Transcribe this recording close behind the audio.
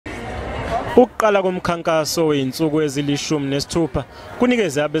Ukuqala komkhankaso wezinsuku eziyishumi nesithupha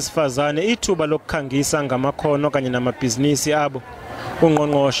kunikeze abesifazane ithuba lokukhangisa ngamakhono kanye namabhizinisi abo.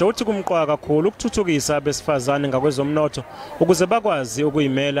 Ungqongqoshe uthi kumqoka kakhulu ukuthuthukisa abesifazane ngakwezomnotho ukuze bakwazi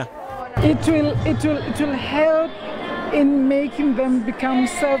ukuyimela. It will help in making them become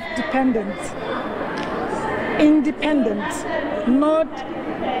self-dependent, independent, not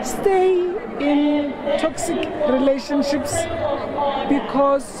stay in toxic relationships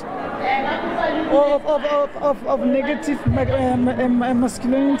because of negative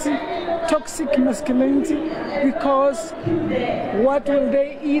masculinity, toxic masculinity, because what will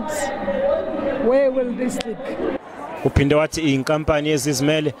they eat, where will they sleep? Uphinde wathi inkampani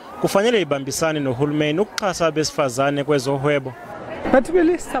ezizimele kufanele ibambisane nohulumeni ukuxhasa abesifazane kwezohwebo. But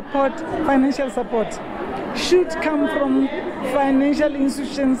really support, financial support should come from financial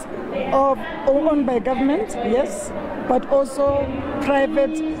institutions owned by government, yes, but also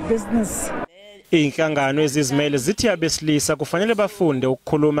private business. Inhlangano ezizimele zithi abesilisa kufanele bafunde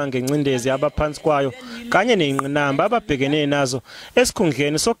ukukhuluma ngencindezi abaphansi kwayo kanye nezinqinamba ababhekene nazo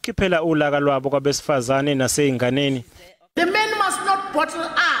esikhundleni sokukhiphela ulaka lwabo kwabesifazane nasezinganeni. The men must not bottle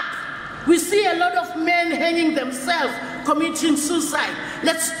up. We see a lot of men hanging themselves, committing suicide.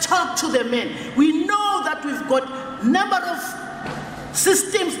 Let's talk to the men. We know that we've got a number of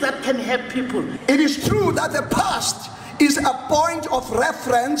systems that can help people. It is true that the past is a point of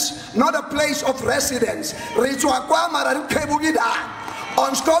reference, not a place of residence.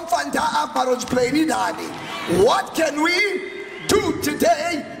 What can we do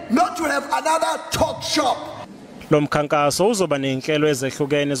today not to have another talk shop? Lo mkhankaso uzoba nenhlelo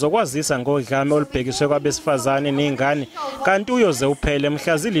ezehlukene zokwazisa ngodlame olubhekiswe kwabesifazane nezingane kanti uyoze uphele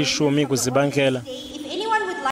mhla zilishumi kuzibandlela.